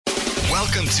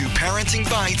Welcome to Parenting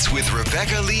Bites with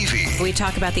Rebecca Levy. We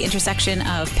talk about the intersection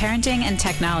of parenting and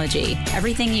technology.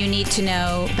 Everything you need to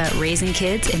know about raising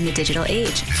kids in the digital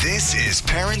age. This is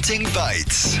Parenting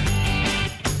Bites.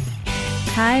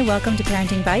 Hi, welcome to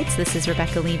Parenting Bites. This is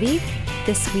Rebecca Levy.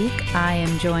 This week, I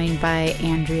am joined by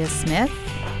Andrea Smith.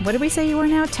 What did we say you were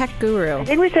now? Tech guru. I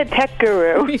think we said tech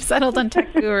guru. We've settled on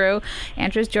tech guru.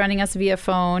 Andrea's joining us via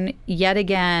phone yet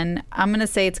again. I'm going to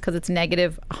say it's because it's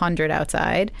negative 100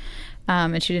 outside,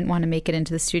 and she didn't want to make it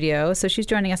into the studio. So she's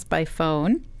joining us by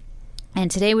phone. And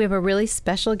today we have a really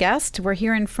special guest. We're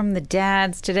hearing from the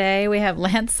dads today. We have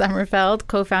Lance Sommerfeld,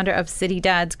 co-founder of City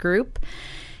Dads Group.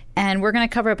 And we're going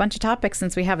to cover a bunch of topics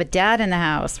since we have a dad in the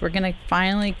house. We're going to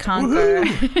finally conquer.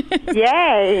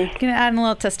 Yay. Going to add a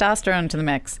little testosterone to the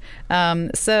mix.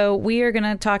 So we are going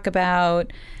to talk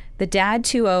about the Dad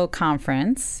 2.0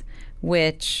 conference,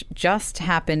 which just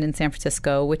happened in San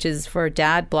Francisco, which is for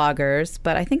dad bloggers,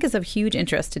 but I think is of huge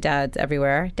interest to dads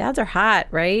everywhere. Dads are hot,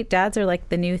 right? Dads are like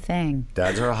the new thing.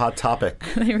 Dads are a hot topic.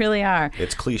 They really are.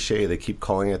 It's cliche. They keep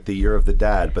calling it the year of the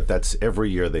dad, but that's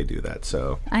every year they do that.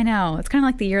 So I know. It's kind of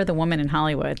like the year of the woman in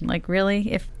Hollywood. Like,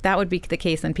 really? If that would be the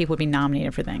case, then people would be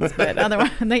nominated for things. But otherwise,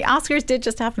 the Oscars did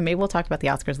just happen. Maybe we'll talk about the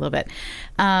Oscars a little bit.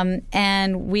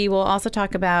 And we will also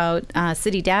talk about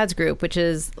City Dads Group, which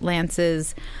is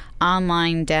Lance's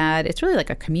online dad. It's really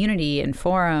like a community and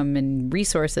forum and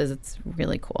resources. It's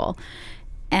really cool.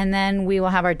 And then we will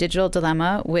have our digital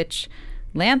dilemma, which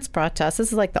Lance brought to us.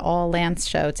 This is like the all Lance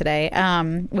show today,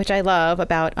 which I love,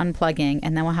 about unplugging.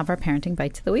 And then we'll have our parenting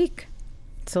bites of the week.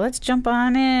 So let's jump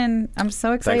on in. I'm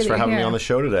so excited. Thanks for having me on the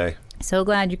show today. So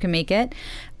glad you can make it.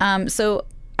 So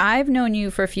I've known you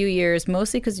for a few years,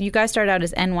 mostly because you guys started out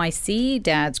as NYC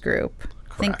Dads Group.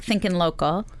 Thinking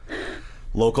local.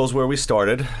 Local's where we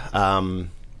started.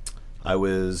 I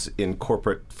was in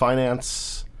corporate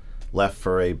finance, left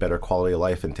for a better quality of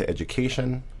life into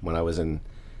education. When I was in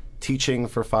teaching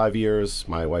for 5 years,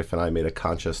 my wife and I made a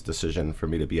conscious decision for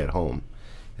me to be at home.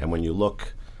 And when you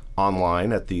look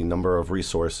online at the number of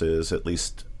resources, at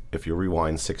least if you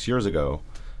rewind 6 years ago,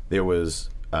 there was,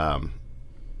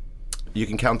 you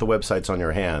can count the websites on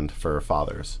your hand for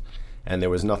fathers. And there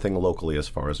was nothing locally as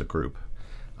far as a group.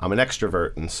 I'm an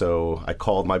extrovert, and so I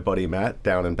called my buddy Matt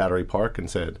down in Battery Park and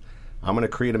said, I'm going to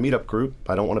create a meetup group.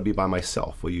 I don't want to be by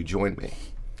myself. Will you join me?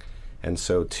 And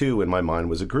so two in my mind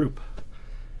was a group.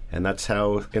 And that's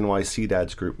how NYC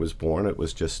Dads Group was born. It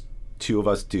was just two of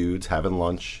us dudes having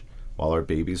lunch while our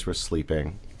babies were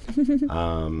sleeping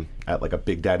at like a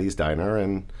Big Daddy's diner.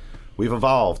 And we've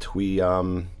evolved.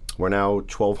 We're now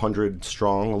 1,200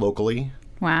 strong locally.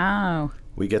 Wow.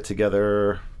 We get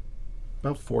together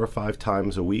about 4 or 5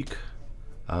 times a week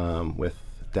with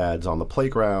dads on the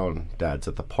playground, dads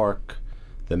at the park,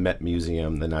 the Met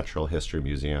Museum, the Natural History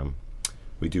Museum.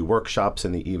 We do workshops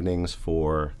in the evenings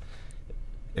for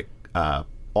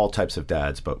all types of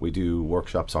dads, but we do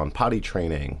workshops on potty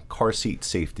training, car seat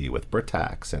safety with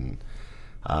Britax, and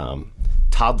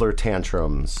toddler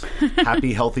tantrums,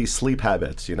 happy, healthy sleep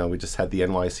habits. You know, we just had the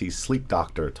NYC sleep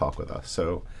doctor talk with us.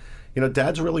 So, you know,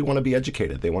 dads really want to be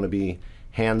educated. They want to be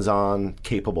hands-on,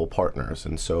 capable partners.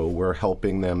 And so we're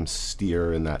helping them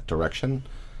steer in that direction,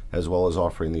 as well as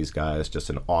offering these guys just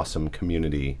an awesome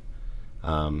community,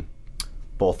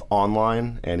 both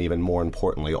online and even more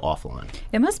importantly, offline.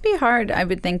 It must be hard, I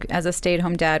would think, as a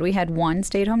stay-at-home dad. We had one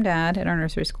stay-at-home dad at our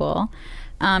nursery school.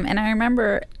 And I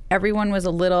remember everyone was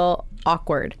a little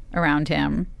awkward around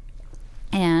him.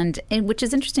 And which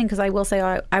is interesting because I will say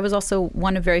I was also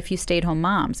one of very few stay-at-home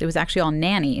moms. It was actually all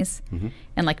nannies,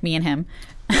 and like me and him,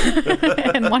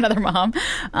 and one other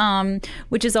mom,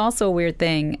 which is also a weird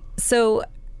thing. So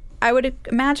I would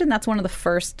imagine that's one of the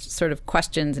first sort of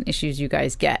questions and issues you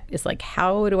guys get is like,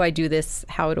 how do I do this?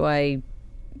 How do I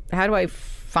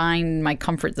find my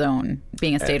comfort zone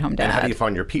being a stay-at-home dad? And how do you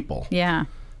find your people? Yeah.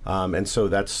 And so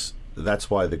that's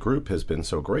why the group has been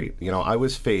so great. You know, I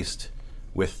was faced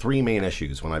with 3 main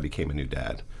issues when I became a new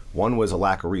dad. One was a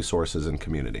lack of resources and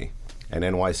community, and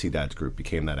NYC Dads Group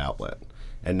became that outlet.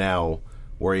 And now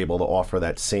we're able to offer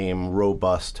that same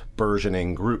robust,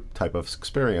 burgeoning group type of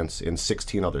experience in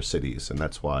 16 other cities, and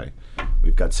that's why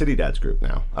we've got City Dads Group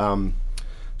now.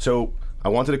 So I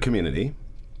wanted a community.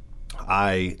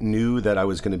 I knew that I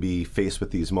was going to be faced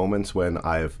with these moments when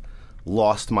I've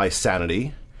lost my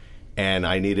sanity and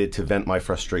I needed to vent my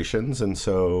frustrations, and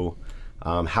so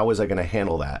how was I going to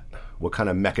handle that? What kind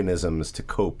of mechanisms to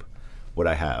cope would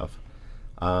I have?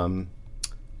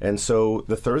 And so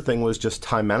the third thing was just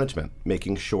time management,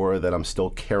 making sure that I'm still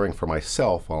caring for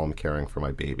myself while I'm caring for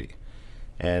my baby.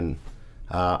 And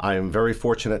I am very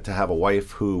fortunate to have a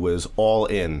wife who was all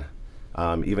in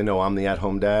Even though I'm the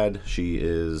at-home dad, she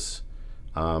is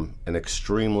an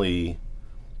extremely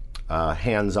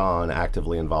hands-on,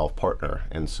 actively involved partner.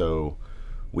 And so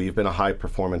we've been a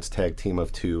high-performance tag team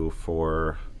of two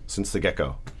since the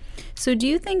get-go. So do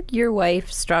you think your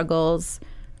wife struggles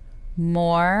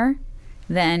more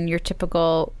than your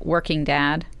typical working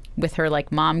dad with her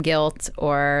like mom guilt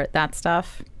or that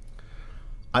stuff?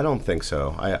 I don't think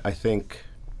so. I think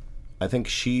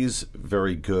she's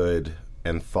very good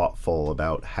and thoughtful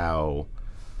about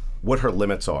what her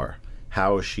limits are,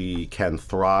 how she can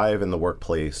thrive in the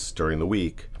workplace during the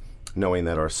week, knowing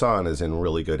that our son is in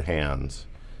really good hands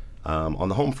on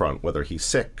the home front, whether he's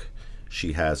sick,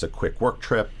 she has a quick work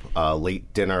trip,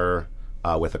 late dinner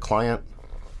with a client.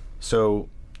 So,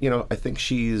 I think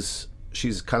she's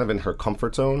kind of in her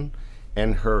comfort zone,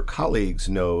 and her colleagues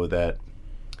know that,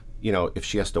 if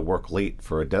she has to work late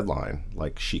for a deadline,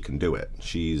 like, she can do it.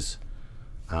 She's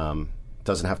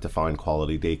doesn't have to find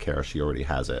quality daycare. She already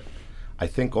has it. I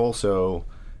think also,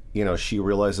 she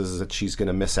realizes that she's going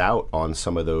to miss out on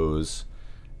some of those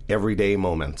everyday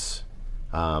moments,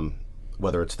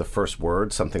 whether it's the first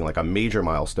word, something like a major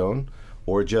milestone,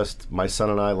 or just my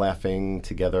son and I laughing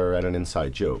together at an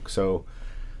inside joke. So,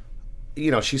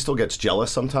 she still gets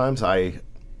jealous sometimes.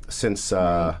 Since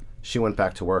she went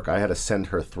back to work, I had to send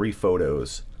her 3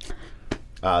 photos.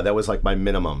 That was like my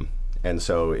minimum. And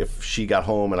so if she got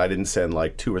home and I didn't send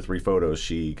like 2 or 3 photos,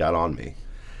 she got on me.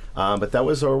 But that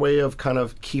was our way of kind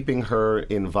of keeping her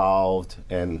involved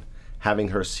and having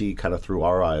her see kind of through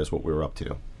our eyes what we were up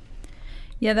to.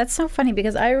 Yeah, that's so funny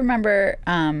because I remember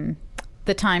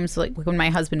the times like when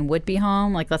my husband would be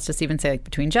home, like let's just even say like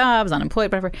between jobs,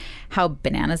 unemployed, whatever, how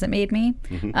bananas it made me.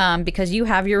 Because you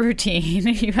have your routine,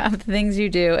 you have the things you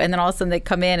do, and then all of a sudden they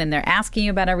come in and they're asking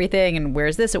you about everything and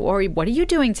where's this, or what are you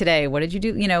doing today? What did you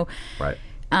do? Right.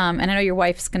 And I know your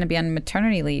wife's going to be on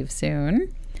maternity leave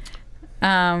soon.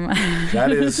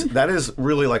 That is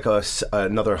really like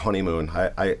another honeymoon.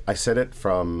 I said it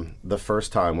from the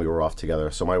first time we were off together.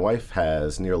 So my wife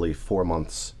has nearly 4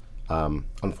 months.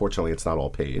 Unfortunately, it's not all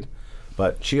paid,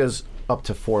 but she has up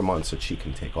to 4 months that she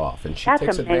can take off, and she That's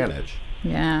takes amazing. advantage.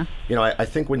 Yeah. I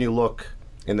think when you look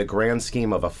in the grand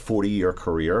scheme of a 40-year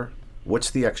career, what's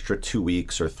the extra 2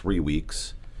 weeks or 3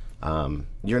 weeks?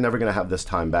 You're never going to have this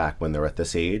time back when they're at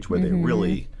this age where they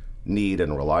really need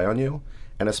and rely on you.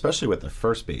 And especially with the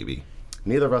first baby,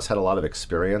 neither of us had a lot of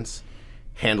experience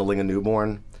handling a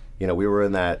newborn. We were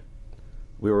in that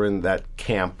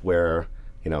camp where,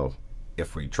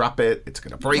 if we drop it, it's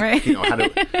going to break.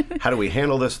 Right. How do we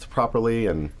handle this properly?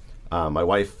 And my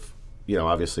wife,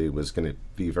 obviously was going to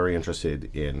be very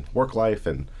interested in work life,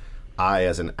 and I,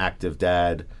 as an active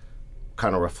dad,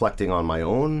 kind of reflecting on my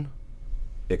own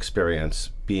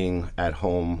experience being at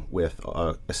home with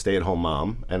a stay-at-home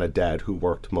mom and a dad who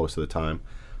worked most of the time,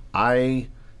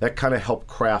 that kind of helped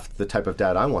craft the type of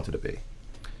dad I wanted to be.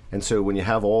 And so when you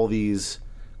have all these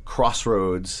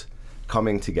crossroads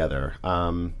coming together,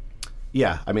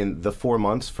 the 4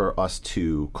 months for us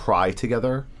to cry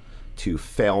together, to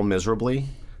fail miserably,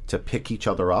 to pick each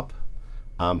other up,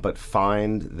 but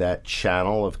find that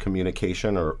channel of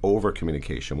communication or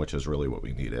over-communication, which is really what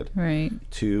we needed. Right.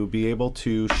 To be able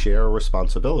to share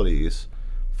responsibilities,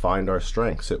 find our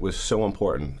strengths. It was so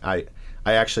important. I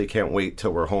actually can't wait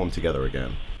till we're home together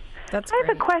again. That's I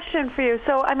have a question for you.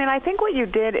 So, I think what you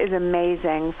did is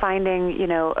amazing, finding,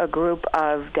 a group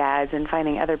of dads and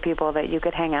finding other people that you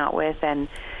could hang out with and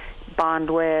bond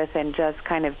with and just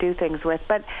kind of do things with.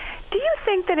 But do you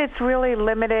think that it's really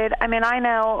limited? I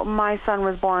know my son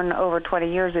was born over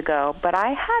 20 years ago, but I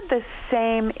had the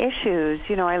same issues.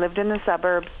 I lived in the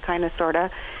suburbs, kind of, sort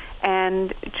of,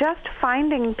 and just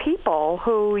finding people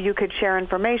who you could share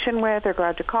information with or go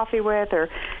out to coffee with or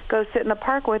go sit in the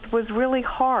park with was really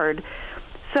hard.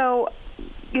 So,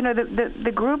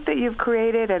 the group that you've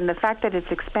created and the fact that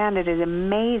it's expanded is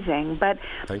amazing. But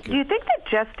Thank you. Do you think that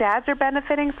just dads are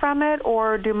benefiting from it,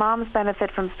 or do moms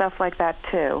benefit from stuff like that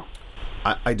too?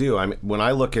 I do. When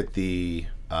I look at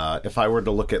if I were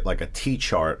to look at like a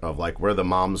T-chart of like where the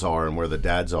moms are and where the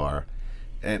dads are,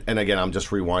 and again, I'm just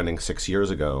rewinding 6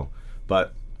 years ago,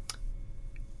 but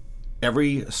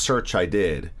every search I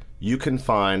did, you can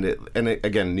find it, and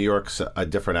again, New York's a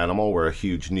different animal. We're a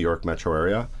huge New York metro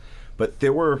area, but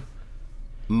there were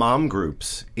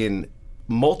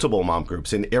multiple mom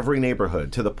groups in every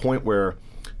neighborhood, to the point where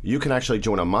you can actually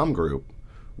join a mom group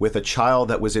with a child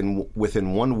that was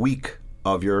within 1 week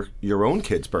of your own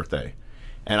kid's birthday.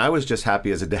 And I was just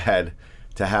happy as a dad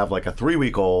to have like a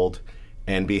 3-week-old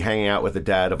and be hanging out with a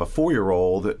dad of a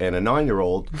 4-year-old and a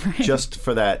 9-year-old, right, just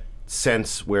for that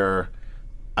sense where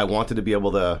I wanted to be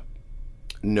able to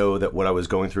know that what I was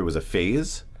going through was a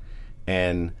phase,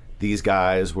 and these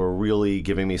guys were really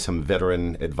giving me some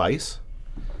veteran advice.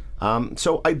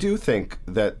 So I do think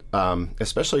that,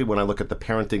 especially when I look at the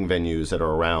parenting venues that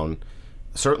are around,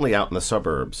 certainly out in the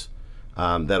suburbs,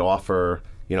 that offer,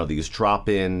 these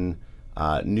drop-in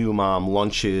new mom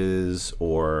lunches,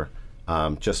 or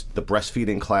just the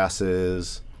breastfeeding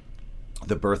classes,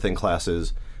 the birthing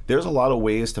classes. There's a lot of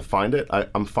ways to find it.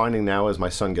 I'm finding now, as my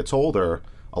son gets older,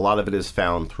 a lot of it is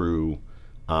found through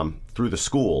the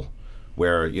school,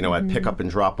 where, at pick up and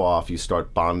drop off, you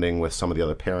start bonding with some of the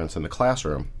other parents in the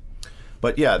classroom.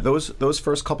 But yeah, those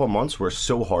first couple months were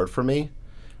so hard for me.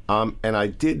 And I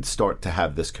did start to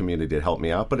have this community to help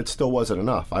me out, but it still wasn't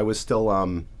enough. I was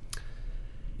still,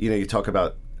 you talk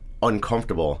about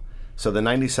uncomfortable. So the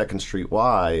 92nd Street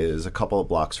Y is a couple of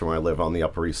blocks from where I live on the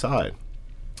Upper East Side.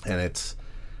 And it's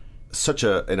such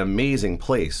an amazing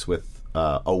place with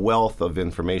a wealth of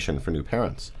information for new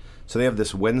parents. So they have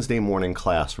this Wednesday morning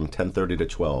class from 10:30 to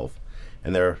 12.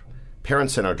 And their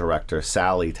Parent Center director,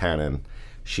 Sally Tannen,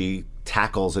 she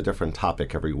tackles a different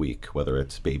topic every week, whether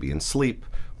it's baby and sleep,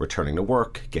 returning to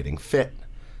work, getting fit,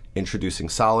 introducing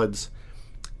solids.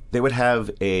 They would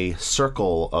have a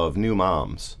circle of new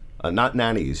moms, not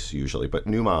nannies usually, but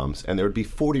new moms, and there would be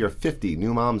 40 or 50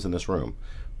 new moms in this room,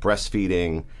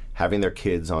 breastfeeding, having their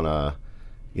kids on a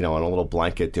little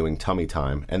blanket doing tummy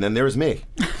time. And then there was me.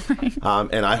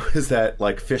 And I was that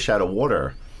fish out of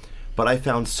water. But I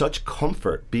found such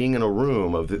comfort being in a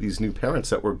room of these new parents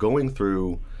that were going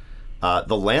through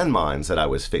the landmines that I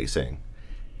was facing.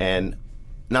 And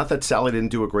not that Sally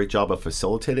didn't do a great job of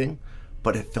facilitating,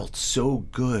 but it felt so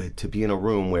good to be in a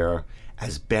room where,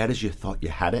 as bad as you thought you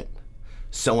had it,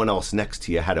 someone else next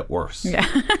to you had it worse. Yeah.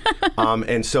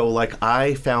 And so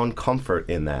I found comfort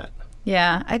in that.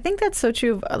 Yeah, I think that's so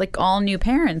true of all new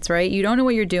parents, right? You don't know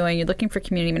what you're doing. You're looking for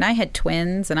community. I mean, I had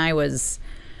twins, and I was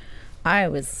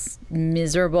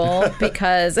miserable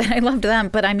because I loved them,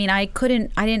 but I mean, I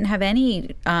didn't have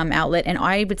any outlet, and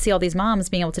I would see all these moms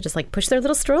being able to just push their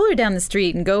little stroller down the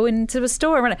street and go into a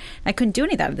store. I couldn't do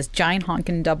any of that with this giant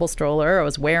honking double stroller. I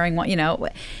was wearing one,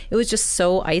 it was just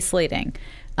so isolating.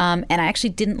 And I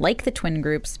actually didn't like the twin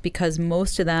groups because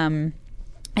most of them,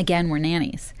 again, were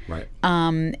nannies. Right.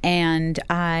 And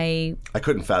I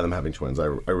couldn't fathom having twins. I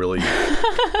really...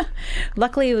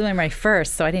 Luckily, they were my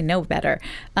first, so I didn't know better.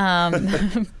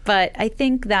 But I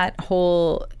think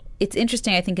it's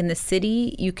interesting. I think in the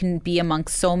city, you can be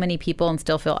amongst so many people and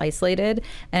still feel isolated.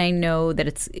 And I know that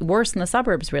it's worse in the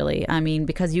suburbs, really. I mean,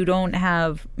 because you don't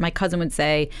have, my cousin would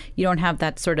say, you don't have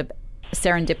that sort of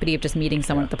serendipity of just meeting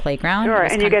someone at the playground. Sure,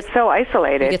 and you get so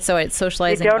isolated. You get so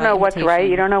socializing. You don't know what's right.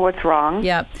 You don't know what's wrong.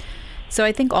 Yeah. So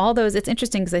I think all those, it's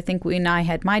interesting because I think when I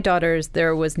had my daughters,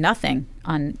 there was nothing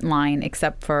online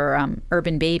except for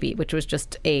Urban Baby, which was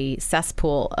just a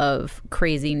cesspool of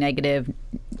crazy, negative,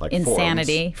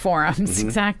 insanity forums,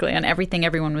 exactly, on everything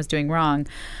everyone was doing wrong.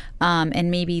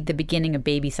 And maybe the beginning of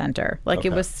Baby Center.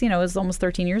 It was, it was almost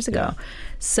 13 years ago. Yeah.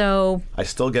 So I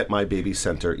still get my Baby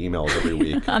Center emails every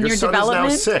week. On your son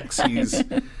development? is now 6. He's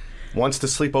wants to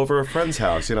sleep over a friend's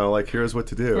house. Here's what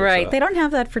to do. Right. So. They don't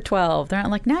have that for 12. They're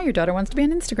not now your daughter wants to be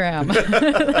on Instagram.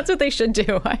 That's what they should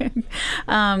do.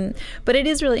 But it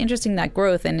is really interesting, that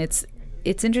growth. And it's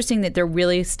interesting that there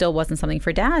really still wasn't something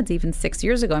for dads even 6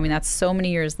 years ago. I mean, that's so many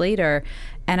years later.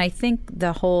 And I think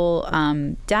the whole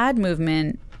dad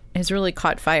movement has really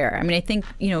caught fire. I mean, I think,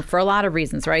 for a lot of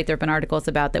reasons, right? There have been articles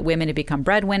about that women have become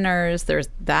breadwinners. There's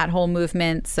that whole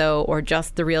movement. So, or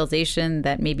just the realization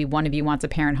that maybe one of you wants a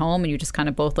parent home and you just kind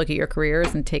of both look at your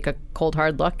careers and take a cold,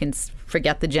 hard look and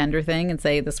forget the gender thing and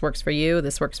say, this works for you,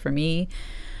 this works for me.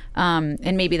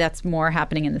 And maybe that's more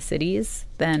happening in the cities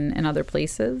than in other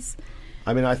places.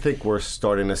 I mean, I think we're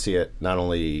starting to see it not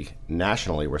only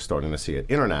nationally, we're starting to see it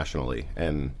internationally.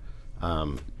 And I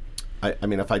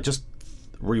mean, if I just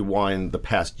rewind the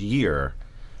past year,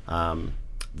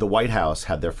 the White House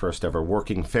had their first ever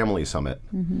Working Family Summit.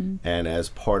 Mm-hmm. And as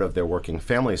part of their Working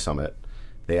Family Summit,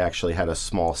 they actually had a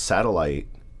small satellite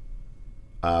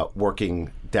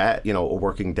working dad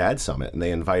summit. And they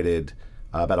invited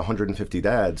about 150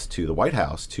 dads to the White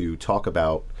House to talk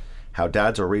about how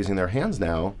dads are raising their hands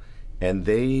now. And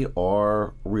they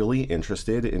are really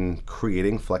interested in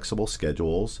creating flexible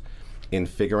schedules, in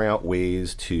figuring out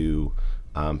ways to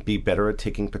be better at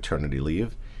taking paternity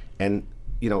leave. And,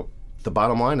 the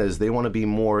bottom line is they want to be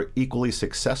more equally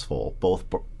successful, both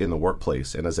in the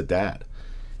workplace and as a dad.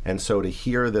 And so to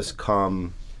hear this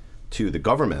come to the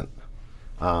government,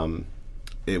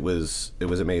 it was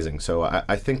amazing. So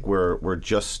I think we're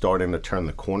just starting to turn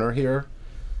the corner here.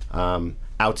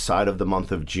 outside of the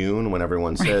month of June when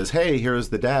everyone says, hey, here's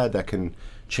the dad that can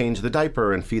change the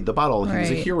diaper and feed the bottle.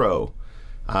 He's a hero.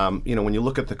 When you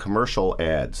look at the commercial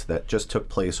ads that just took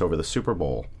place over the Super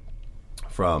Bowl,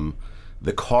 from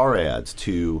the car ads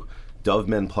to Dove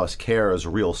Men Plus Care's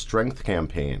Real Strength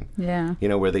campaign,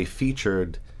 where they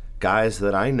featured guys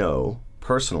that I know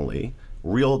personally,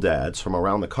 real dads from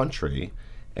around the country,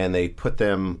 and they put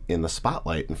them in the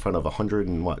spotlight in front of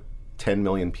 10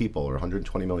 million people or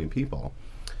 120 million people,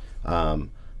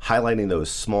 highlighting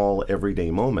those small everyday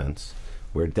moments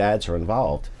where dads are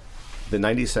involved. The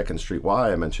 92nd Street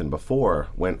Y I mentioned before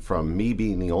went from me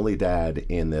being the only dad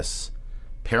in this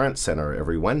parent center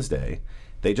every Wednesday.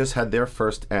 They just had their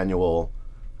first annual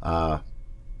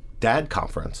dad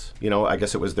conference. I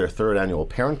guess it was their third annual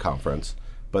parent conference,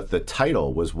 but the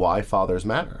title was Why Fathers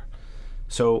Matter.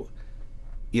 So,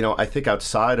 I think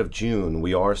outside of June,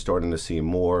 we are starting to see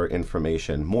more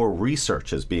information, more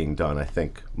research is being done, I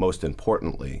think, most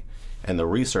importantly. And the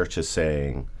research is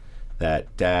saying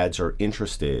that dads are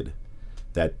interested,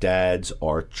 that dads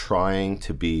are trying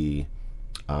to be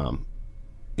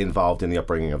involved in the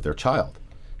upbringing of their child.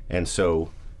 And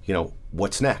so,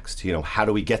 what's next? How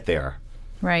do we get there?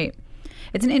 Right.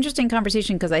 It's an interesting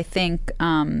conversation because I think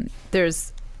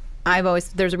there's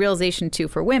a realization too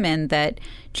for women that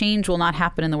change will not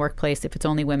happen in the workplace if it's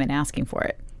only women asking for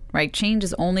it, right? Change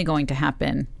is only going to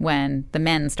happen when the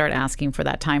men start asking for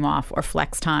that time off or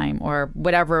flex time or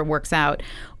whatever works out,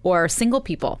 or single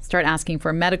people start asking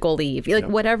for medical leave,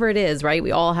 whatever it is, right?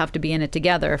 We all have to be in it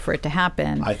together for it to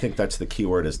happen. I think that's the key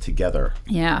word, is together.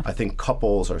 Yeah. I think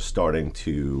couples are starting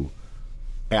to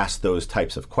ask those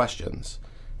types of questions.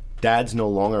 Dads no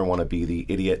longer want to be the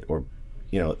idiot or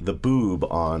the boob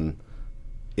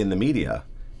in the media.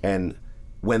 And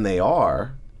when they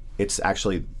are, it's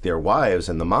actually their wives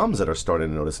and the moms that are starting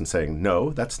to notice and saying,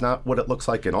 no, that's not what it looks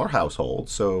like in our household.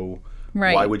 So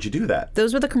why would you do that?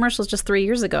 Those were the commercials just 3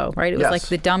 years ago, right? It was like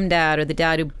the dumb dad, or the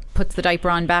dad who puts the diaper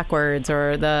on backwards,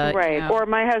 or the... Right. Or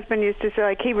my husband used to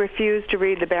say, he refused to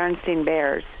read the Berenstain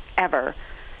Bears, ever,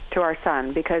 to our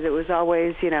son, because it was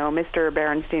always, Mr.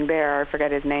 Berenstain Bear, I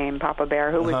forget his name, Papa Bear,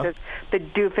 who was just the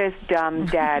doofus, dumb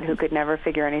dad who could never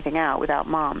figure anything out without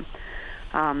mom.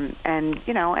 And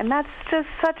that's just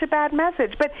such a bad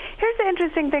message. But here's the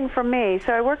interesting thing for me.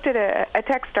 So I worked at a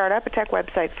tech startup, a tech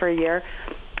website for a year,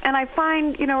 and I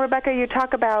find, Rebecca, you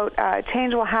talk about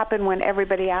change will happen when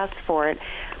everybody asks for it.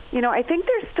 I think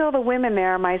there's still the women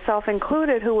there, myself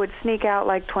included, who would sneak out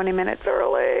like 20 minutes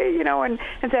early, and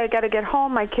say, I got to get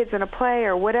home, my kid's in a play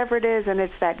or whatever it is, and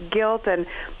it's that guilt, and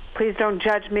please don't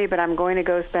judge me, but I'm going to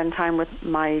go spend time with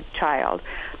my child.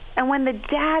 And when the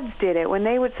dads did it, when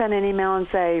they would send an email and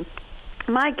say,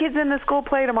 my kid's in the school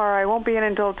play tomorrow, I won't be in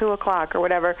until 2 o'clock or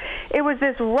whatever, it was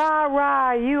this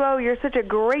rah, you're such a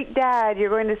great dad, you're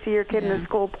going to see your kid in the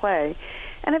school play.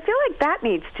 And I feel like that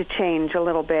needs to change a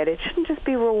little bit. It shouldn't just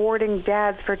be rewarding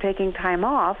dads for taking time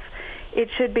off. It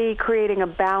should be creating a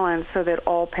balance so that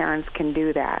all parents can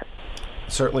do that.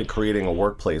 Certainly creating a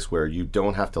workplace where you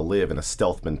don't have to live in a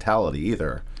stealth mentality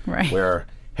either. Right. Where,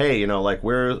 hey,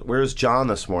 where's John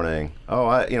this morning? Oh,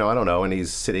 I don't know. And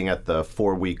he's sitting at the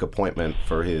 4-week appointment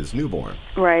for his newborn.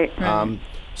 Right.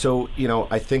 So,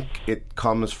 I think it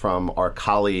comes from our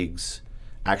colleagues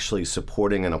actually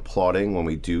supporting and applauding when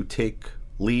we do take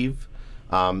leave.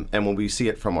 And when we see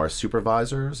it from our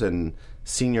supervisors and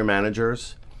senior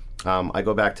managers, I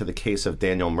go back to the case of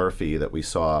Daniel Murphy that we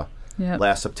saw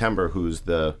last September, who's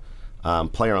the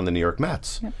player on the New York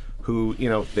Mets, who,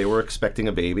 they were expecting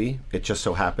a baby. It just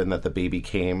so happened that the baby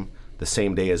came the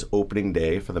same day as opening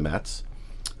day for the Mets.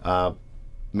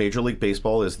 Major League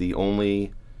Baseball is the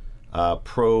only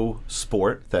pro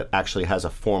sport that actually has a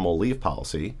formal leave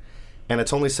policy. And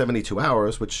it's only 72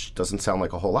 hours, which doesn't sound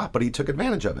like a whole lot, but he took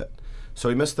advantage of it. So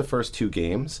he missed the first 2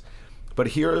 games. But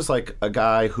here is like a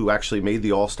guy who actually made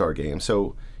the All-Star game.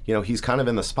 So, he's kind of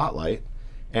in the spotlight.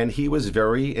 And he was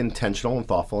very intentional and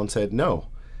thoughtful and said, no,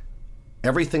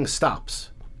 everything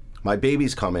stops. My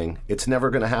baby's coming. It's never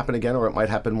going to happen again, or it might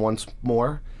happen once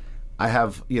more. I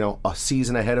have, a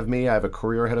season ahead of me. I have a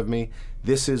career ahead of me.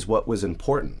 This is what was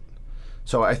important.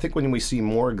 So I think when we see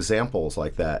more examples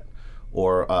like that,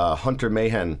 or Hunter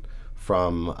Mahan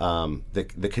from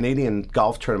the Canadian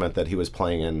golf tournament that he was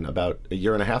playing in about a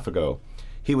year and a half ago.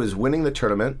 He was winning the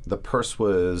tournament. The purse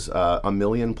was $1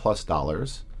 million+.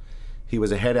 He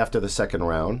was ahead after the second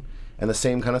round, and the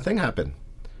same kind of thing happened.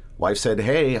 Wife said,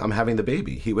 hey, I'm having the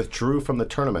baby. He withdrew from the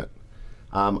tournament.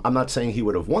 I'm not saying he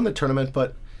would have won the tournament,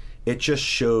 but it just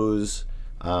shows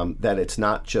that it's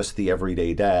not just the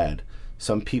everyday dad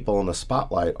some people in the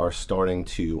spotlight are starting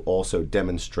to also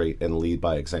demonstrate and lead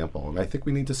by example. And I think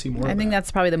we need to see more I of think that.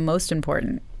 that's probably the most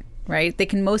important, right? They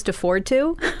can most afford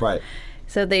to. Right.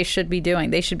 So they should be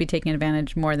taking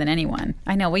advantage more than anyone.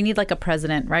 I know we need like a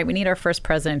president, right? We need our first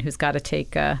president who's got to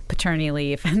take paternity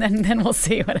leave, and then we'll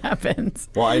see what happens.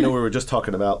 Well, I know we were just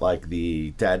talking about like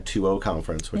the Dad 2.0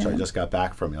 conference, which I just got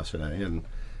back from yesterday, and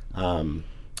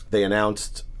they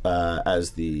announced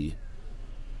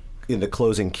in the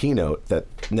closing keynote that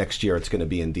next year it's going to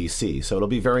be in D.C. So it'll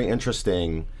be very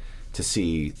interesting to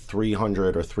see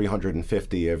 300 or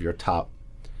 350 of your top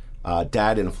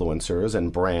dad influencers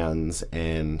and brands,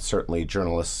 and certainly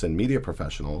journalists and media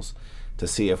professionals, to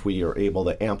see if we are able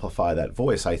to amplify that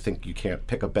voice. I think you can't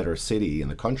pick a better city in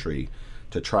the country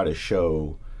to try to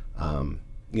show,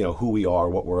 who we are,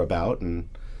 what we're about, and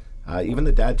even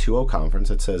the Dad 2.0 conference,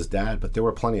 it says dad, but there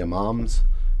were plenty of moms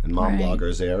and mom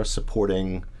bloggers there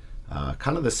supporting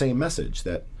kind of the same message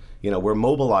that, we're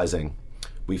mobilizing.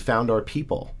 We found our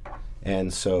people.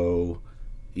 And so,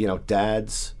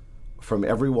 dads from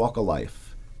every walk of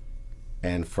life,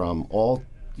 and from all,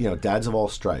 dads of all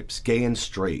stripes, gay and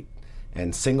straight,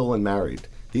 and single and married,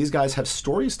 these guys have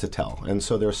stories to tell, and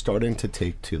so they're starting to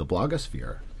take to the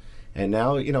blogosphere. And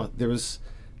now, there's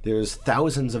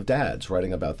thousands of dads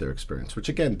writing about their experience, which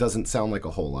again doesn't sound like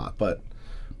a whole lot, but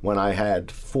when I had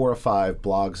 4 or 5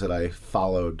 blogs that I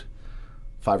followed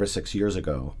 5 or 6 years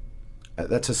ago,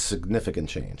 that's a significant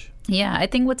change. Yeah, I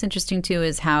think what's interesting too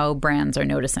is how brands are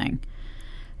noticing.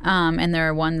 And there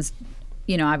are ones,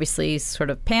 obviously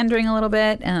sort of pandering a little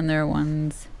bit, and there are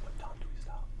ones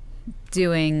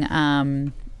doing,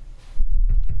 I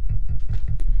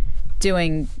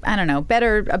don't know,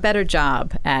 a better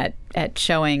job at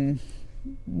showing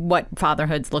what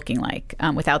fatherhood's looking like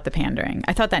without the pandering.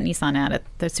 I thought that Nissan ad at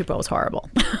the Super Bowl was horrible.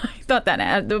 I thought that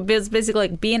ad was basically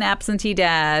like, be an absentee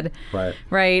dad,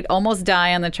 right? Almost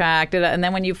die on the track, and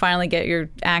then when you finally get your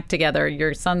act together,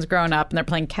 your son's grown up and they're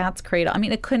playing Cat's Cradle. I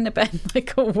mean, it couldn't have been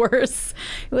like a worse.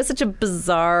 It was such a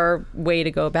bizarre way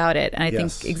to go about it, and I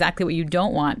think exactly what you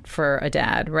don't want for a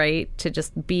dad, right? To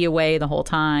just be away the whole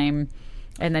time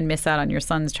and then miss out on your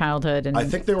son's childhood. And I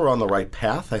think they were on the right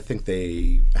path. I think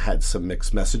they had some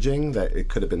mixed messaging that it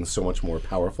could have been so much more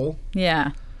powerful.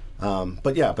 Yeah.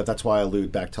 But that's why I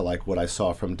allude back to like what I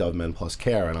saw from Dove Men Plus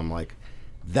Care, and I'm like,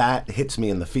 that hits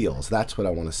me in the feels. That's what I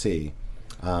want to see.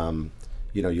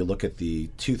 You look at the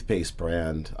toothpaste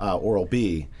brand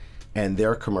Oral-B, and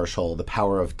their commercial, The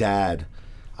Power of Dad,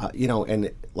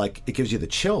 and like it gives you the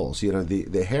chills.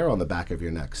 The hair on the back of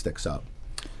your neck sticks up.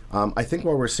 I think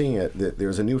while we're seeing it,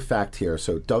 there's a new fact here.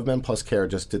 So Dove Men Plus Care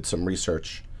just did some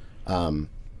research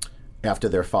after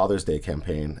their Father's Day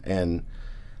campaign, and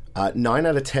 9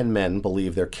 out of 10 men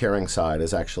believe their caring side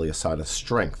is actually a sign of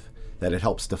strength, that it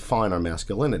helps define our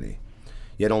masculinity.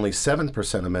 Yet only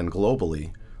 7% of men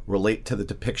globally relate to the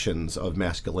depictions of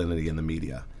masculinity in the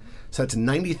media. So that's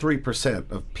 93%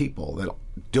 of people that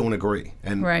don't agree.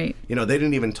 And, right. They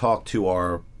didn't even talk to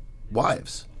our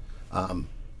wives.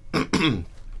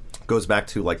 Goes back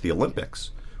to like the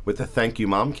Olympics with the Thank You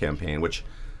Mom campaign, which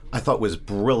I thought was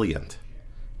brilliant.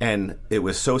 And it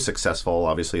was so successful.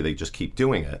 Obviously, they just keep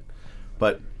doing it.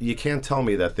 But you can't tell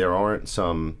me that there aren't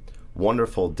some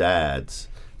wonderful dads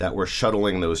that were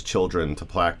shuttling those children to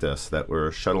practice, that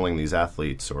were shuttling these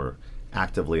athletes or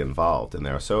actively involved in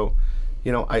there. So,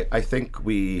 I think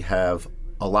we have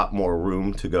a lot more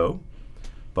room to go,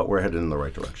 but we're headed in the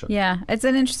right direction. Yeah, it's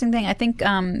an interesting thing. I think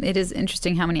it is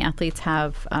interesting how many athletes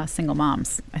have single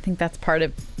moms. I think that's part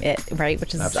of it, right?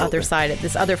 Which is this other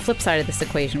flip side of this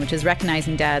equation, which is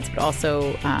recognizing dads, but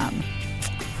also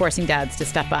forcing dads to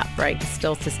step up, right? 'Cause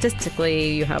still,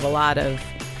 statistically, you have a lot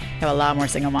more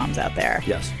single moms out there.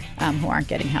 Yes. Who aren't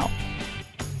getting help.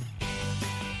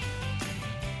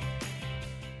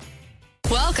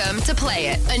 Welcome to Play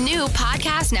It, a new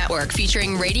podcast network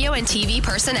featuring radio and TV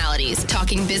personalities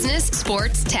talking business,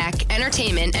 sports, tech,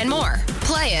 entertainment, and more.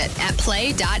 Play it at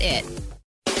play.it.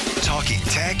 Talking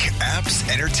tech, apps,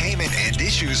 entertainment, and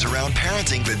issues around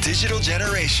parenting the digital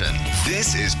generation.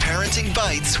 This is Parenting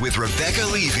Bites with Rebecca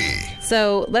Levy.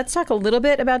 So let's talk a little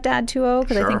bit about Dad 2.0,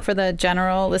 because I think for the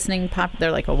general listening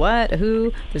they're like, a what? A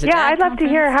who? There's a dad I'd love conference?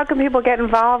 to hear, how can people get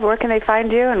involved? Where can they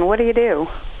find you, and what do you do?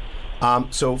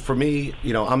 So for me,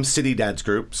 I'm City Dads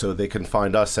Group, so they can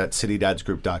find us at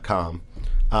citydadsgroup.com.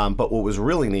 But what was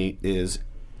really neat is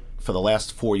for the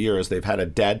last 4 years, they've had a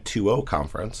Dad 2.0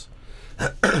 conference.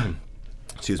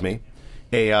 Excuse me.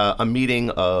 A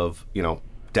meeting of,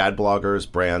 dad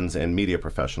bloggers, brands, and media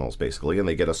professionals, basically, and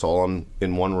they get us all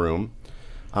in one room.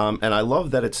 And I love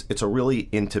that it's a really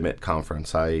intimate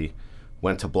conference. I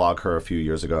went to Blog Her a few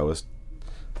years ago. I was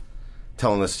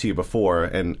telling this to you before,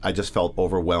 and I just felt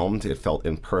overwhelmed. It felt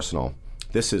impersonal.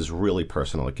 This is really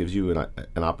personal. It gives you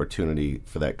an opportunity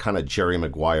for that kind of Jerry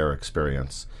Maguire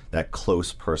experience, that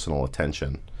close personal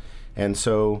attention. And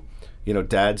so,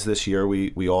 dads this year,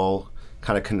 we all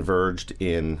kind of converged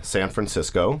in San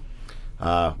Francisco,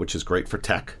 which is great for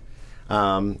tech.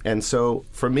 And so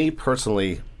for me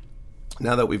personally,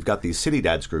 now that we've got these city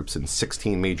dads groups in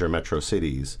 16 major metro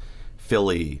cities,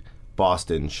 Philly,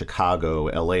 Boston, Chicago,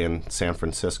 LA, and San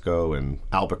Francisco, and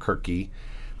Albuquerque,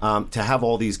 to have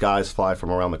all these guys fly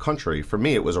from around the country, for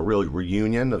me, it was a real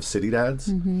reunion of city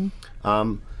dads.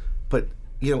 But,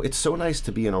 it's so nice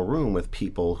to be in a room with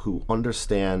people who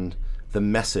understand the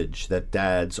message that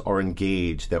dads are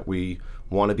engaged, that we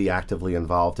want to be actively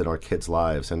involved in our kids'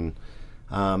 lives. And,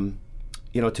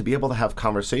 to be able to have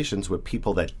conversations with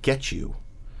people that get you,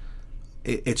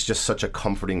 it's just such a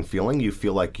comforting feeling. You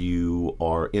feel like you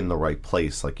are in the right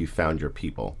place, like you found your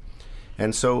people.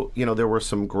 And so, there were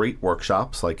some great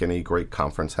workshops, like any great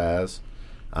conference has.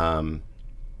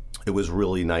 It was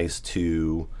really nice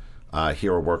to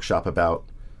hear a workshop about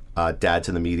dads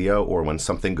in the media, or when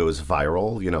something goes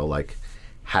viral, like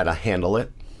how to handle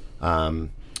it.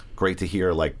 Great to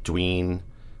hear like Dwayne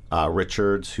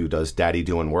Richards, who does Daddy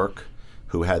Doing Work,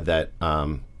 who had that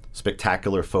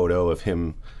spectacular photo of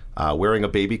him wearing a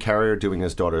baby carrier doing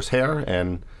his daughter's hair.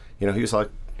 And, he was like,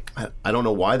 I don't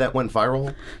know why that went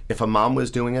viral. If a mom was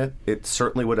doing it, it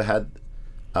certainly would have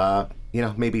had,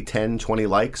 maybe 10, 20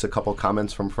 likes, a couple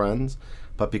comments from friends.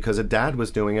 But because a dad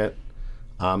was doing it,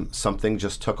 something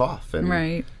just took off. And,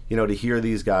 right. To hear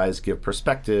these guys give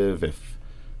perspective, if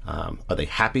are they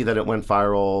happy that it went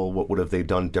viral? What would have they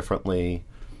done differently?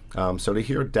 So to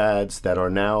hear dads that are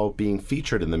now being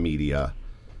featured in the media,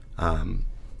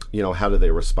 how do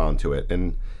they respond to it?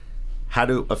 And how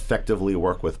to effectively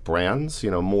work with brands.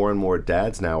 More and more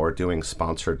dads now are doing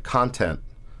sponsored content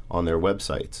on their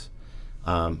websites.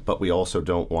 But we also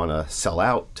don't want to sell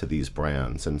out to these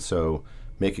brands. And so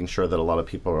making sure that a lot of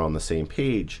people are on the same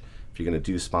page. If you're going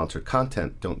to do sponsored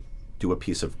content, don't do a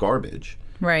piece of garbage.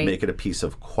 Right. Make it a piece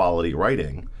of quality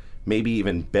writing, maybe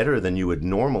even better than you would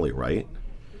normally write.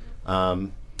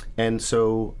 And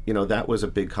so, that was a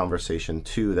big conversation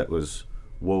too that was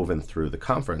woven through the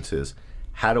conference, is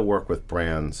how to work with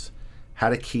brands, how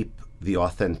to keep the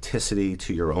authenticity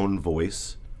to your own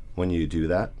voice when you do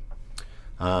that.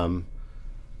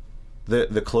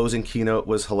 The closing keynote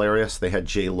was hilarious. They had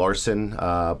Jay Larson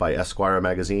by Esquire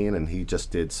magazine, and he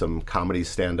just did some comedy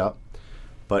stand-up.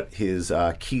 But his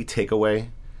key takeaway,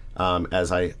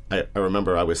 as I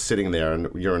remember I was sitting there, and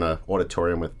you're in an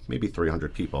auditorium with maybe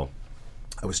 300 people.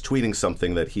 I was tweeting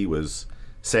something that he was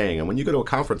saying. And when you go to a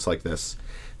conference like this,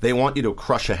 they want you to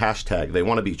crush a hashtag. They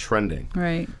want to be trending.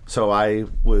 Right. So I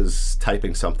was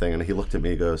typing something, and he looked at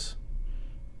me and goes,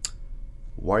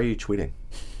 "Why are you tweeting?"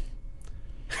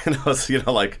 And I was,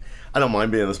 I don't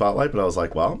mind being in the spotlight, but I was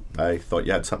like, well, I thought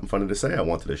you had something funny to say. I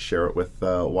wanted to share it with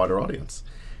a wider audience.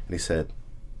 And he said,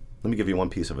 let me give you one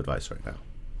piece of advice right now.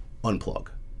 Unplug.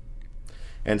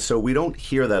 And so we don't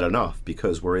hear that enough,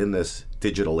 because we're in this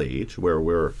digital age where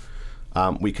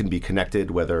we can be connected,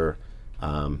 whether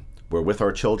we're with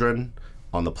our children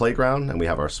on the playground and we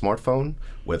have our smartphone,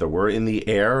 whether we're in the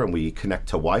air and we connect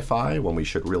to Wi-Fi, when we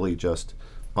should really just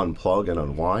unplug and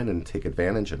unwind and take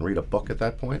advantage and read a book at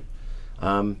that point.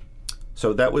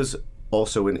 So that was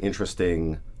also an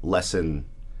interesting lesson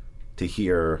to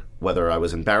hear, whether I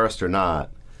was embarrassed or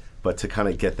not, but to kind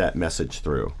of get that message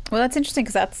through. Well, that's interesting,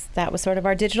 because that was sort of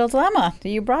our digital dilemma that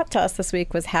you brought to us this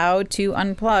week, was how to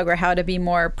unplug, or how to be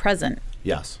more present.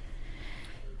 Yes.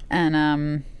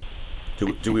 And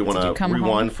do we want to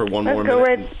rewind for one more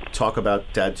minute and talk about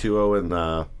Dad2O,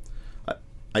 and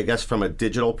I guess from a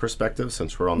digital perspective,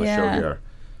 since we're on the show here,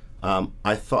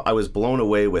 I thought I was blown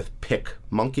away with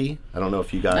PicMonkey. I don't know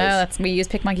if you guys. We use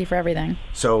PicMonkey for everything.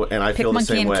 So, and I feel the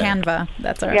same way. PicMonkey and Canva.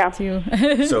 That's our two.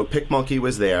 So PicMonkey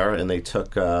was there, and they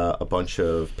took a bunch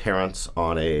of parents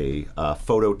on a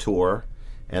photo tour,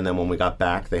 and then when we got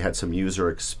back, they had some user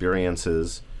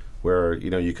experiences where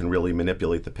you can really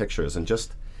manipulate the pictures, and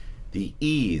just the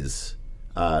ease,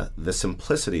 the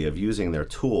simplicity of using their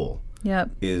tool.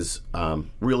 Yep. Is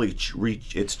really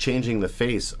it's changing the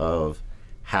face of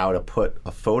how to put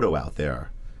a photo out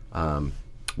there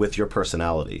with your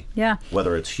personality. Yeah.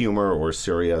 Whether it's humor or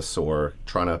serious or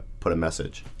trying to put a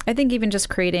message. I think even just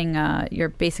creating your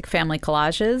basic family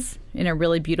collages in a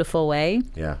really beautiful way.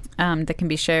 Yeah. That can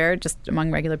be shared just among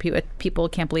regular people. People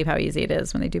can't believe how easy it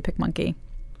is when they do PicMonkey.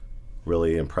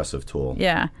 Really impressive tool.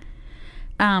 Yeah.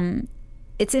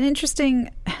 It's an interesting,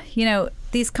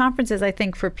 these conferences, I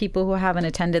think, for people who haven't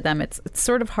attended them, it's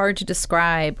sort of hard to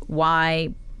describe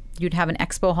why you'd have an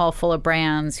expo hall full of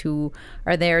brands who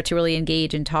are there to really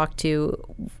engage and talk to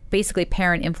basically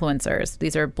parent influencers.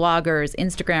 These are bloggers,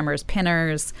 Instagrammers,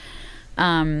 pinners.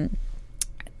 And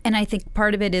I think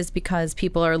part of it is because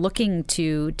people are looking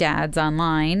to dads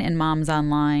online and moms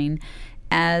online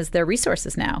as their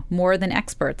resources now, more than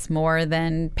experts, more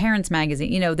than Parents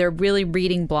Magazine. They're really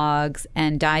reading blogs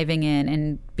and diving in,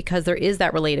 and because there is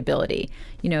that relatability.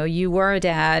 You were a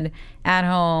dad at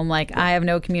home, like, I have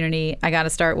no community, I got to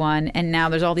start one, and now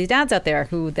there's all these dads out there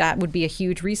who that would be a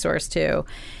huge resource to.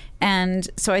 And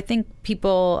so I think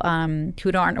people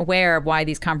who aren't aware of why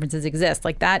these conferences exist,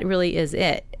 like, that really is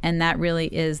it. And that really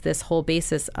is this whole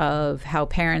basis of how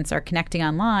parents are connecting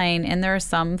online. And there are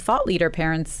some thought leader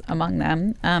parents among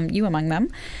them, you among them.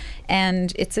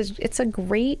 And it's a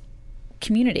great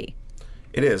community.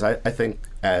 It is. I think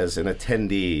as an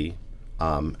attendee,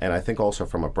 and I think also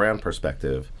from a brand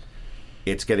perspective,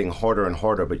 it's getting harder and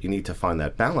harder, but you need to find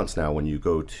that balance now when you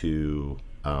go to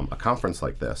a conference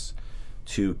like this,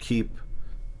 to keep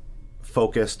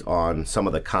focused on some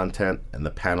of the content and the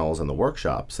panels and the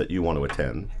workshops that you want to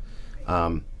attend.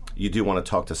 You do want to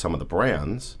talk to some of the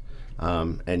brands,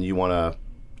 and you want to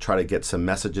try to get some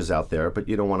messages out there, but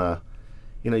you don't want to,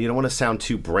 you don't want to sound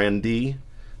too brandy.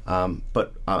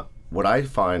 But what I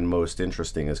find most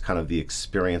interesting is kind of the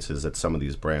experiences that some of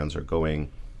these brands are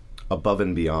going above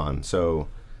and beyond. So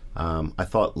I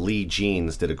thought Lee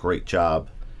Jeans did a great job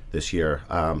this year.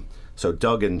 So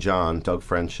Doug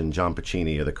French and John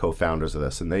Pacini are the co-founders of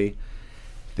this, and they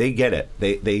get it.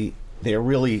 They're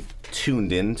really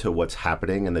tuned into what's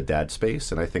happening in the dad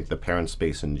space, and I think the parent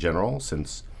space in general,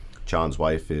 since John's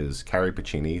wife is Carrie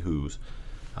Pacini, whose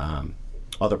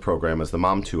other program is the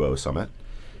Mom 2.0 Summit.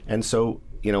 And so,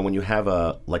 when you have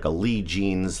a Lee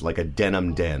Jeans, like a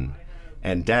denim den,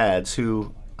 and dads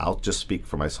who, I'll just speak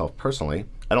for myself personally,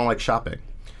 I don't like shopping,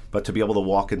 but to be able to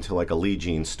walk into like a Lee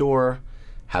Jeans store,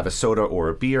 have a soda or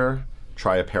a beer,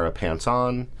 try a pair of pants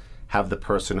on, have the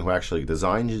person who actually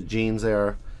designs jeans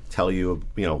there tell you,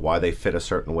 why they fit a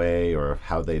certain way or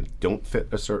how they don't fit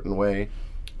a certain way,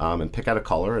 and pick out a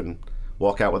color and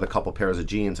walk out with a couple pairs of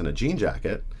jeans and a jean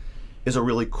jacket is a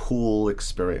really cool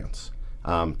experience.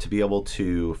 To be able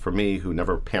to, for me, who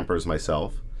never pampers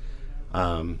myself,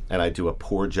 and I do a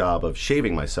poor job of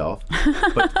shaving myself,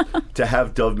 but to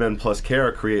have Dove Men Plus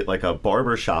Care create like a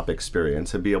barbershop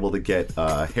experience and be able to get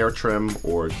hair trim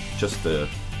or just a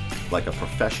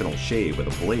professional shave with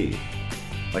a blade,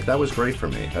 like, that was great for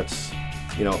me. That's,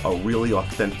 a really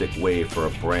authentic way for a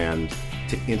brand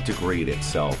to integrate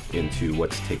itself into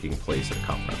what's taking place at a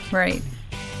conference. Right.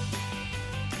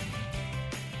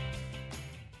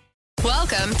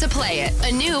 Welcome to Play It,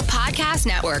 a new podcast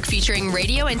network featuring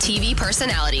radio and TV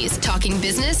personalities talking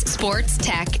business, sports,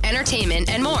 tech, entertainment,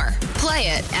 and more. Play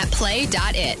it at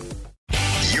play.it.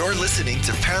 You're listening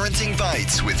to Parenting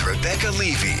Bites with Rebecca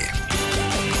Levy.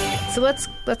 So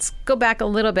let's go back a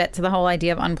little bit to the whole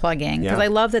idea of unplugging, because I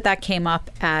love that came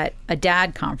up at a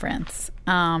dad conference,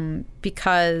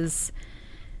 because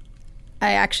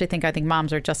I think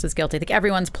moms are just as guilty. I think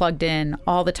everyone's plugged in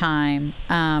all the time.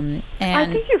 And I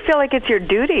think you feel like it's your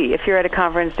duty if you're at a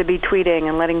conference to be tweeting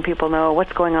and letting people know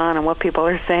what's going on and what people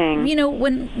are saying.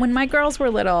 When my girls were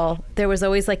little, there was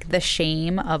always like the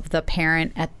shame of the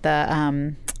parent at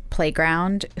the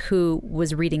playground who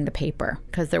was reading the paper,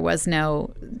 because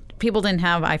people didn't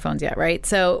have iPhones yet, right?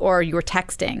 So, or you were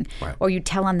texting, right, or you'd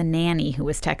tell on the nanny who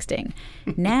was texting.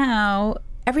 Now,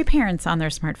 every parent's on their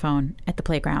smartphone at the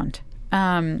playground.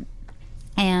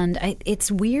 And it's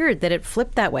weird that it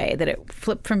flipped that way, that it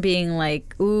flipped from being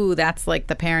like, ooh, that's like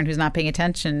the parent who's not paying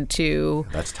attention to...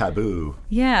 That's taboo.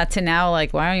 Yeah, to now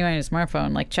like, why are you on your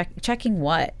smartphone? Like, checking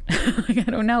what? I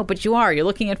don't know, but you're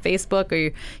looking at Facebook, or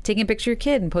you're taking a picture of your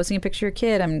kid and posting a picture of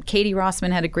your kid. Katie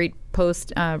Rossman had a great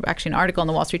post, actually an article in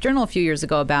the Wall Street Journal a few years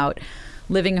ago about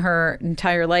living her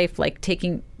entire life, like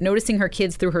noticing her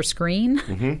kids through her screen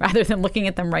rather than looking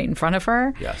at them right in front of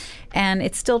her. Yes. And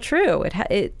it's still true.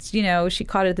 It's she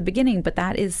caught it at the beginning, but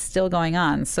that is still going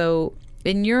on. So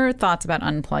in your thoughts about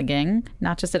unplugging,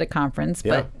 not just at a conference,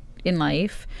 but in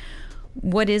life,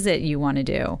 what is it you want to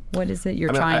do? What is it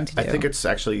you're trying to do? I think it's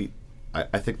actually,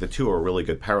 I think the two are a really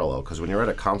good parallel, because when you're at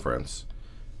a conference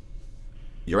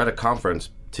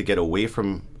to get away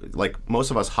from, like, most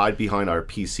of us hide behind our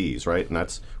PCs, right? And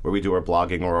that's where we do our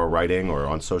blogging or our writing or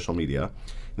on social media. And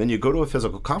then you go to a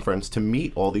physical conference to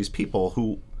meet all these people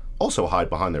who also hide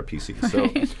behind their PCs.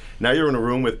 Right. So now you're in a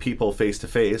room with people face to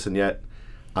face, and yet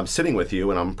I'm sitting with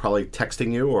you and I'm probably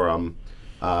texting you, or I'm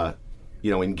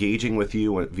engaging with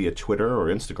you via Twitter or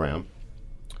Instagram.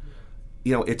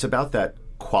 It's about that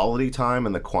quality time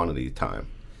and the quantity time.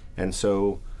 And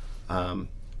so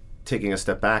taking a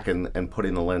step back and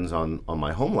putting the lens on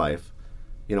my home life,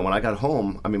 when I got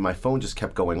home, I mean, my phone just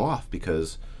kept going off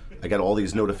because I got all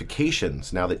these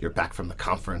notifications now that you're back from the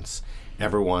conference.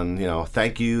 Everyone,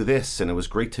 thank you this, and it was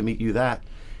great to meet you that.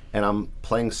 And I'm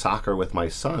playing soccer with my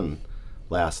son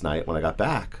last night when I got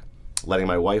back, letting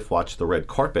my wife watch the red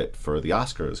carpet for the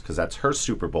Oscars because that's her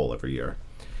Super Bowl every year.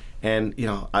 And,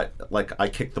 I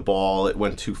kicked the ball, it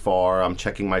went too far, I'm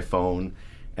checking my phone.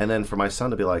 And then for my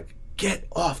son to be like, get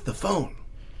off the phone.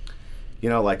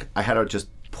 I had to just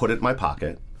put it in my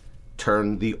pocket,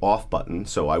 turn the off button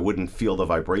so I wouldn't feel the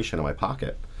vibration in my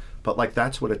pocket. But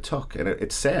that's what it took. And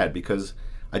it's sad because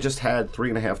I just had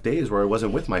 3.5 days where I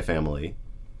wasn't with my family,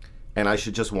 and I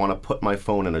should just want to put my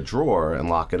phone in a drawer and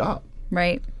lock it up.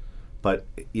 Right. But,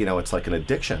 it's like an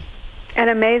addiction. And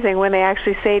amazing when they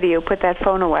actually say to you, put that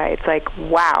phone away. It's like,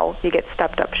 wow, you get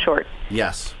stuffed up short.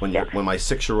 Yes. When my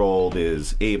 6-year-old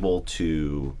is able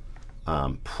to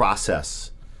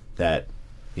process that,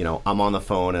 I'm on the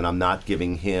phone and I'm not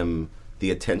giving him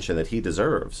the attention that he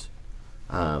deserves.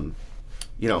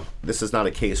 This is not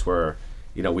a case where,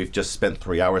 we've just spent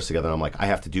 3 hours together and I'm like, I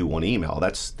have to do one email.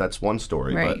 That's one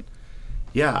story. Right. But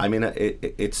yeah, I mean,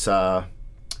 it's an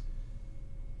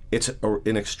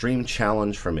extreme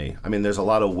challenge for me. I mean, there's a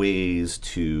lot of ways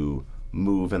to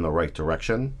move in the right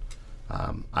direction.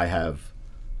 I have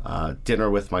dinner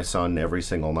with my son every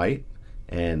single night,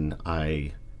 and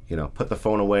I, put the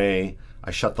phone away.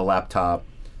 I shut the laptop.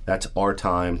 That's our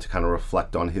time to kind of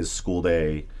reflect on his school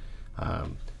day.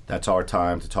 That's our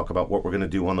time to talk about what we're going to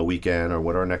do on the weekend or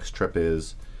what our next trip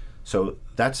is. So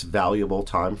that's valuable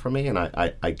time for me, and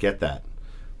I get that.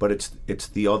 But it's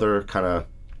the other kind of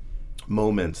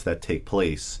moments that take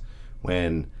place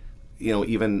when,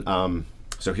 even,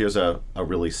 so here's a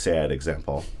really sad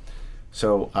example.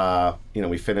 So,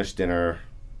 we finished dinner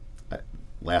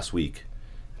last week,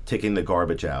 taking the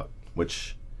garbage out,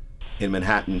 which in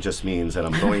Manhattan just means that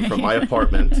I'm going from my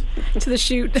apartment to the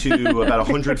chute to about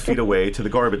 100 feet away to the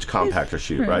garbage compactor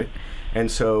chute, right? And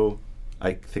so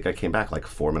I think I came back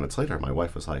 4 minutes later. My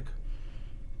wife was like,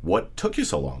 what took you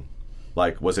so long?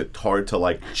 Was it hard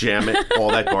to jam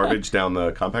all that garbage down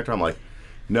the compactor? I'm like,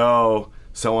 no,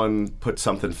 someone put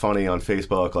something funny on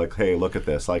Facebook, hey, look at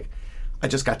this. I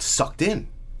just got sucked in.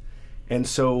 And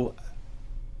so,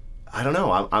 I don't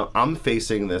know, I'm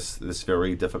facing this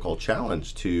very difficult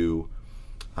challenge to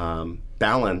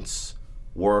balance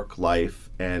work, life,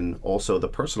 and also the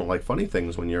personal, funny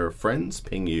things when your friends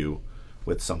ping you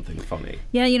with something funny.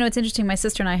 Yeah, it's interesting. My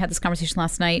sister and I had this conversation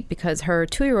last night because her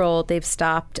 2-year-old, they've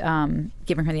stopped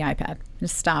giving her the iPad.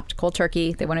 Just stopped, cold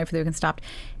turkey. They went over the weekend, stopped.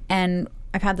 And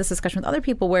I've had this discussion with other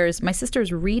people, whereas my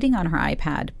sister's reading on her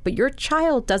iPad, but your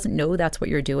child doesn't know that's what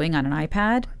you're doing on an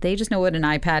iPad. They just know what an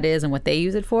iPad is and what they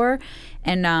use it for.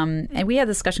 And we had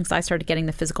this discussion because I started getting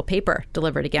the physical paper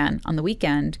delivered again on the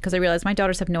weekend because I realized my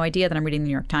daughters have no idea that I'm reading the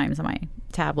New York Times on my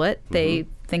tablet. Mm-hmm. They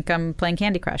think I'm playing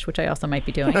Candy Crush, which I also might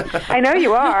be doing. I know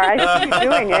you are. I see you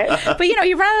doing it. But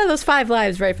you run out of those 5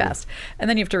 lives very fast, and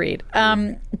then you have to read.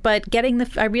 But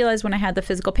I realized when I had the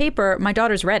physical paper, my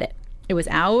daughters read it. It was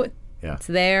out. Yeah. It's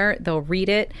there. They'll read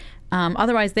it.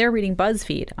 Otherwise, they're reading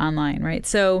BuzzFeed online, right?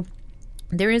 So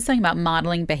there is something about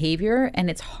modeling behavior, and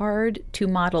it's hard to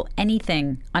model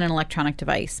anything on an electronic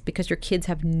device because your kids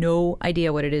have no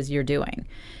idea what it is you're doing.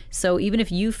 So even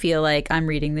if you feel like I'm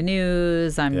reading the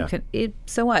news,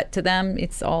 so what? To them,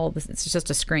 it's just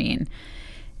a screen.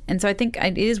 And so I think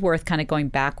it is worth kind of going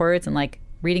backwards and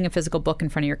reading a physical book in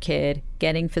front of your kid,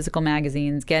 getting physical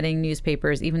magazines, getting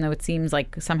newspapers, even though it seems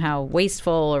like somehow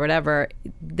wasteful or whatever,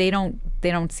 they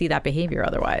don't see that behavior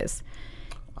otherwise.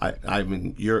 I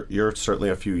mean, you're certainly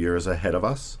a few years ahead of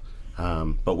us,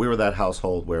 but we were that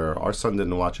household where our son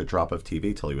didn't watch a drop of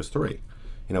TV till he was 3.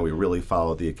 We really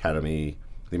followed the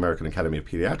American Academy of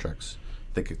Pediatrics.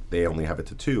 I think they only have it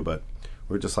to 2, but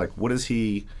we're just what is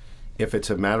he, if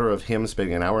it's a matter of him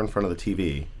spending an hour in front of the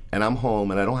TV, and I'm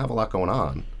home and I don't have a lot going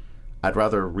on, I'd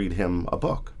rather read him a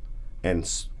book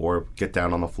or get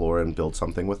down on the floor and build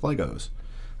something with Legos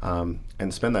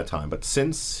and spend that time. But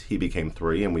since he became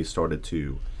 3 and we started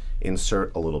to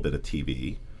insert a little bit of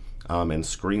TV and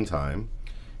screen time,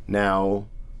 now,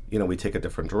 we take a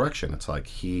different direction. It's I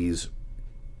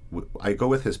go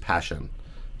with his passion.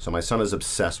 So my son is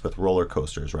obsessed with roller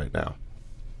coasters right now.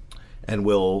 And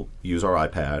we'll use our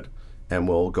iPad and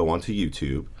we'll go onto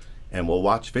YouTube and we'll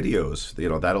watch videos.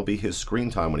 That'll be his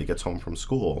screen time when he gets home from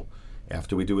school.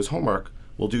 After we do his homework,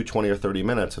 we'll do 20 or 30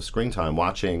 minutes of screen time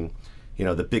watching,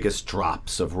 the biggest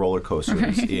drops of roller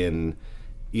coasters in,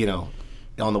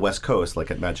 on the West Coast,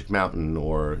 like at Magic Mountain,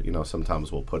 or, sometimes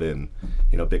we'll put in,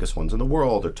 biggest ones in the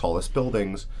world or tallest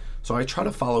buildings. So I try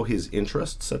to follow his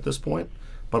interests at this point,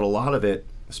 but a lot of it,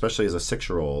 especially as a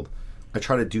 6-year-old, I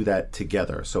try to do that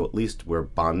together. So at least we're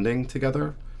bonding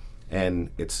together, and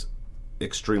it's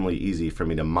extremely easy for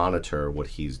me to monitor what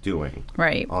he's doing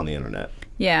on the internet.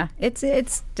 Yeah, it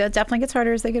definitely gets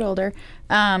harder as they get older,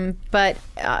 but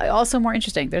also more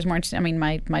interesting. There's more interesting. I mean,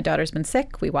 my daughter's been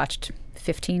sick. We watched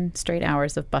 15 straight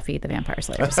hours of Buffy the Vampire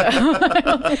Slayer. So.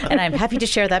 And I'm happy to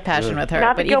share that passion with her.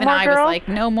 Not but even I was like,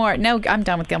 no more. No, I'm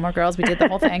done with Gilmore Girls. We did the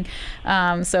whole thing.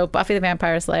 So Buffy the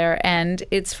Vampire Slayer. And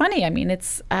it's funny. I mean,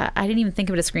 I didn't even think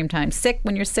of it as screen time.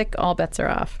 When you're sick, all bets are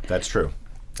off. That's true.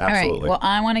 Absolutely. All right. Well,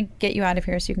 I want to get you out of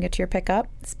here so you can get to your pickup.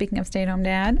 Speaking of stay-at-home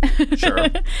dad. Sure.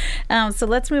 So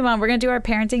let's move on. We're going to do our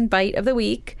parenting bite of the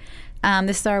week.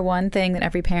 This is our one thing that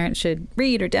every parent should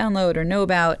read or download or know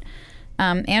about.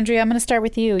 Andrea, I'm going to start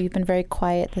with you. You've been very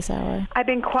quiet this hour. I've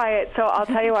been quiet, so I'll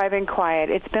tell you why I've been quiet.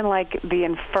 It's been like the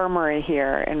infirmary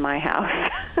here in my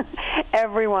house.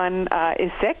 Everyone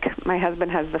is sick. My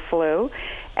husband has the flu.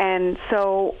 And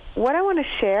so what I want to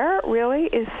share really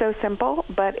is so simple,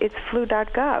 but it's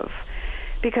flu.gov.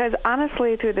 Because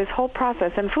honestly, through this whole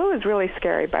process, and flu is really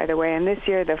scary, by the way, and this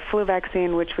year the flu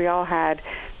vaccine, which we all had,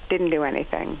 didn't do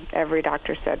anything. Every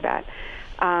doctor said that.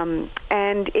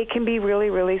 And it can be really,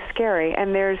 really scary.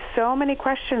 And there's so many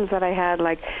questions that I had,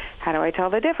 like, how do I tell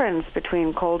the difference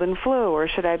between cold and flu? Or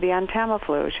should I be on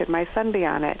Tamiflu? Should my son be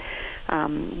on it?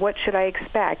 What should I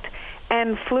expect?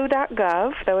 And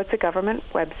flu.gov, though it's a government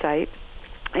website,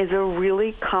 is a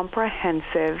really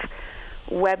comprehensive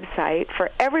website for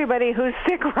everybody who's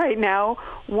sick right now,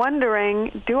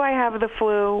 wondering, do I have the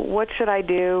flu? What should I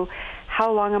do?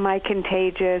 How long am I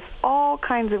contagious? All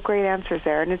kinds of great answers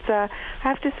there. And it's I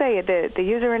have to say, the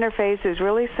user interface is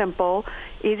really simple,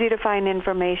 easy to find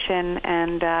information,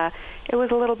 and it was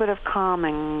a little bit of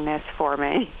calmingness for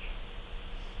me.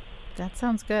 That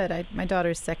sounds good. My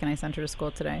daughter's sick, and I sent her to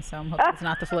school today, so I'm hoping it's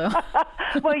not the flu.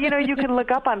 Well, you can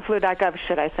look up on flu.gov,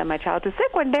 should I send my child to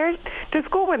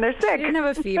school when they're sick? She didn't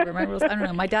have a fever. I don't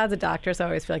know. My dad's a doctor, so I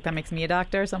always feel like that makes me a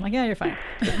doctor. So I'm like, yeah, you're fine.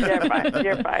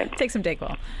 You're fine. Take some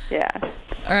Dayquil. Yeah.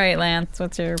 All right, Lance,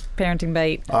 what's your parenting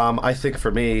bite? I think for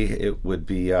me, it would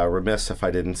be remiss if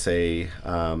I didn't say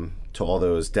to all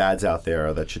those dads out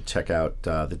there that should check out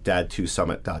the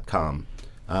dad2summit.com.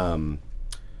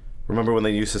 Remember when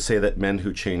they used to say that men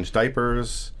who change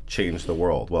diapers change the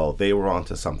world? Well, they were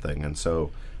onto something. And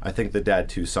so I think the Dad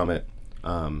 2 Summit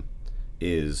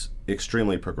is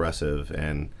extremely progressive,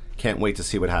 and can't wait to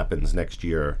see what happens next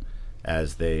year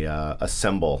as they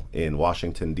assemble in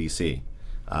Washington, D.C.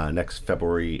 Next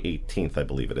February 18th, I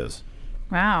believe it is.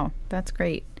 Wow, that's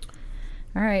great.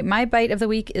 All right, my bite of the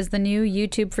week is the new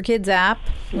YouTube for Kids app,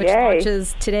 which Yay.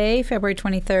 launches today, February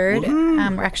 23rd.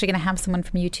 We're actually going to have someone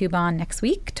from YouTube on next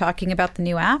week talking about the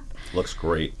new app. Looks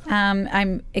great.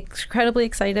 I'm incredibly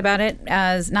excited about it,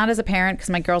 not as a parent, because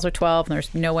my girls are 12 and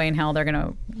there's no way in hell they're going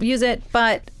to use it,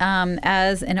 but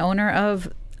as an owner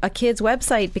of a kid's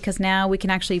website, because now we can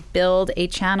actually build a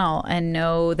channel and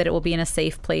know that it will be in a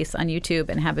safe place on YouTube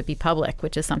and have it be public,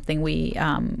 which is something we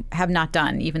have not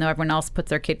done. Even though everyone else puts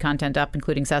their kid content up,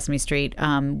 including Sesame Street,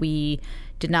 we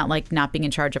did not like not being in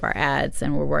charge of our ads,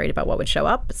 and we're worried about what would show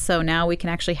up. So now we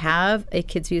can actually have a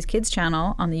Kids Views Kids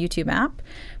channel on the YouTube app,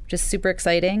 which is super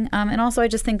exciting. And also, I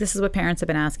just think this is what parents have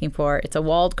been asking for. It's a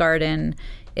walled garden.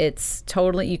 It's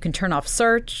totally, you can turn off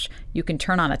search, you can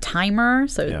turn on a timer,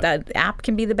 so that app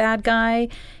can be the bad guy.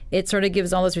 It sort of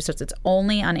gives all those resources. It's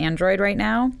only on Android right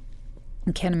now.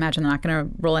 I can't imagine they're not going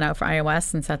to roll it out for iOS,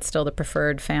 since that's still the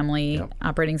preferred family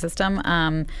operating system.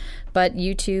 But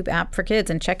YouTube app for kids,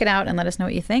 and check it out and let us know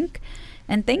what you think.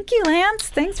 And thank you, Lance.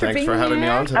 Thanks for being here. Thanks for having me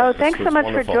on today. Oh, thanks so much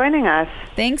for joining us.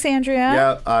 Thanks, Andrea.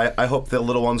 Yeah, I hope the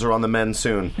little ones are on the mend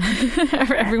soon.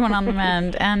 Everyone on the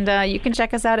mend. And you can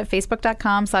check us out at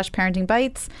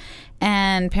facebook.com/parentingbites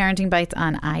and Parenting Bites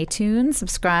on iTunes.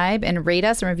 Subscribe and rate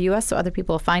us and review us so other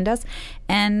people will find us.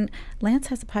 And Lance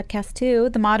has a podcast too,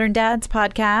 the Modern Dads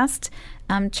Podcast.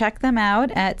 Check them out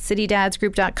at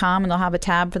citydadsgroup.com, and they'll have a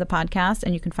tab for the podcast,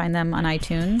 and you can find them on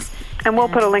iTunes. And we'll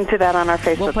put a link to that on our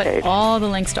Facebook We'll put page. all the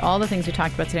links to all the things we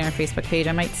talked about today on our Facebook page.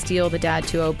 I might steal the Dad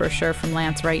 2.0 brochure from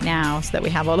Lance right now so that we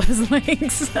have all those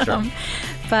links. Sure.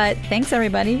 But thanks,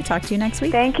 everybody. Talk to you next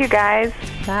week. Thank you, guys.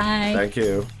 Bye. Thank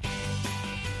you.